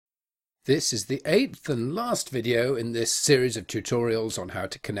This is the 8th and last video in this series of tutorials on how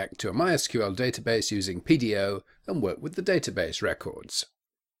to connect to a MySQL database using PDO and work with the database records.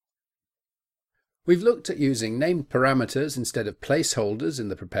 We've looked at using named parameters instead of placeholders in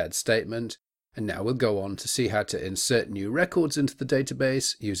the prepared statement, and now we'll go on to see how to insert new records into the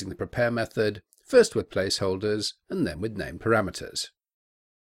database using the prepare method, first with placeholders and then with named parameters.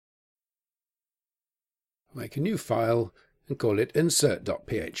 Make a new file and call it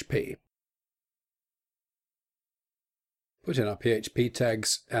insert.php. Put in our PHP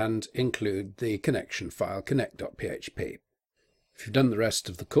tags and include the connection file connect.php. If you've done the rest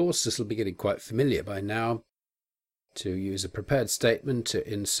of the course, this will be getting quite familiar by now. To use a prepared statement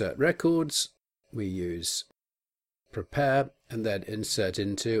to insert records, we use prepare and then insert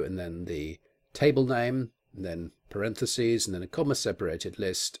into and then the table name, and then parentheses, and then a comma-separated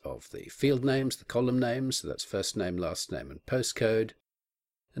list of the field names, the column names, so that's first name, last name, and postcode,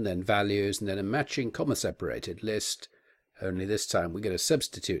 and then values, and then a matching comma-separated list, only this time we're going to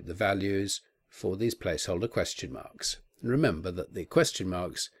substitute the values for these placeholder question marks. And remember that the question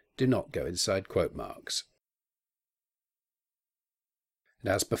marks do not go inside quote marks.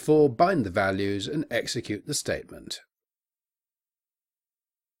 And as before, bind the values and execute the statement.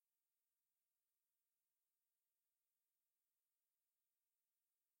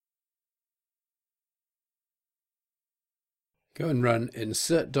 Go and run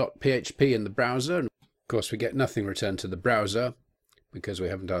insert.php in the browser. Of course, we get nothing returned to the browser because we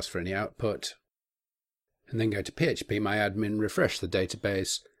haven't asked for any output. And then go to phpMyAdmin, refresh the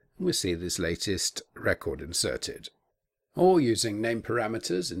database, and we'll see this latest record inserted. Or using name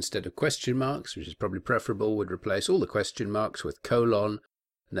parameters instead of question marks, which is probably preferable, would replace all the question marks with colon,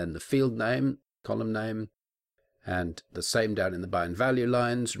 and then the field name, column name, and the same down in the bind value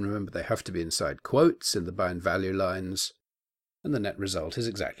lines. Remember, they have to be inside quotes in the bind value lines, and the net result is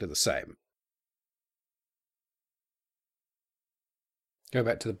exactly the same. Go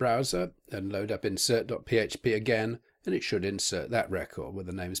back to the browser and load up insert.php again, and it should insert that record where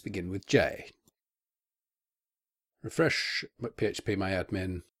the names begin with J. Refresh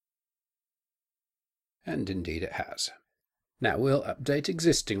phpMyAdmin, and indeed it has. Now we'll update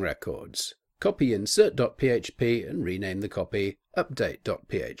existing records. Copy insert.php and rename the copy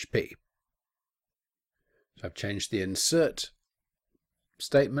update.php. So I've changed the insert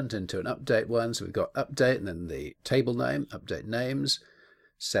statement into an update one, so we've got update and then the table name, update names,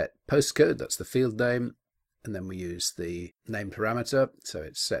 set postcode, that's the field name, and then we use the name parameter, so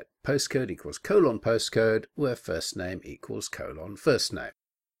it's set postcode equals colon postcode, where first name equals colon first name.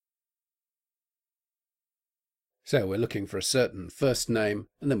 So we're looking for a certain first name,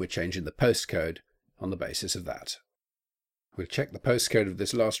 and then we're changing the postcode on the basis of that. We'll check the postcode of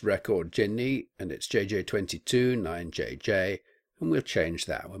this last record, Jenny, and it's JJ22 9JJ, and we'll change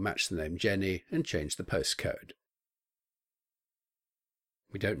that. We'll match the name Jenny and change the postcode.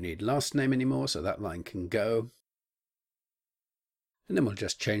 We don't need last name anymore, so that line can go. And then we'll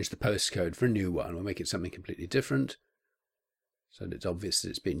just change the postcode for a new one. We'll make it something completely different, so that it's obvious that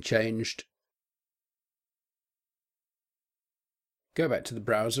it's been changed. Go back to the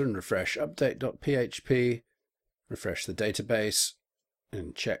browser and refresh update.php, refresh the database,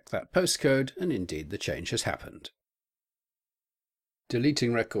 and check that postcode, and indeed the change has happened.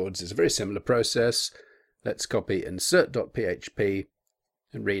 Deleting records is a very similar process. Let's copy insert.php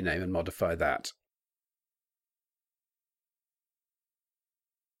and rename and modify that.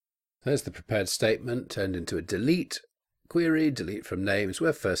 There's the prepared statement turned into a delete query, delete from names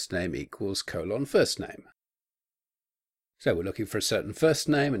where first name equals colon first name. So we're looking for a certain first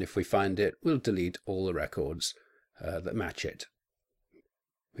name, and if we find it, we'll delete all the records that match it.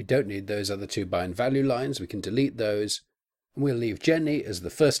 We don't need those other two bind value lines, we can delete those, and we'll leave Jenny as the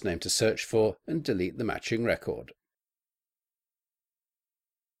first name to search for and delete the matching record.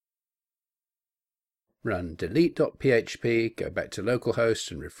 Run delete.php, go back to localhost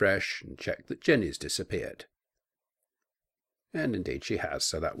and refresh and check that Jenny's disappeared. And indeed she has,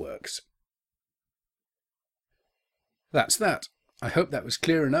 so that works. That's that. I hope that was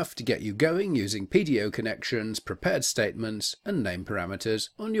clear enough to get you going using PDO connections, prepared statements, and name parameters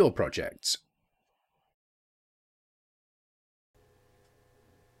on your projects.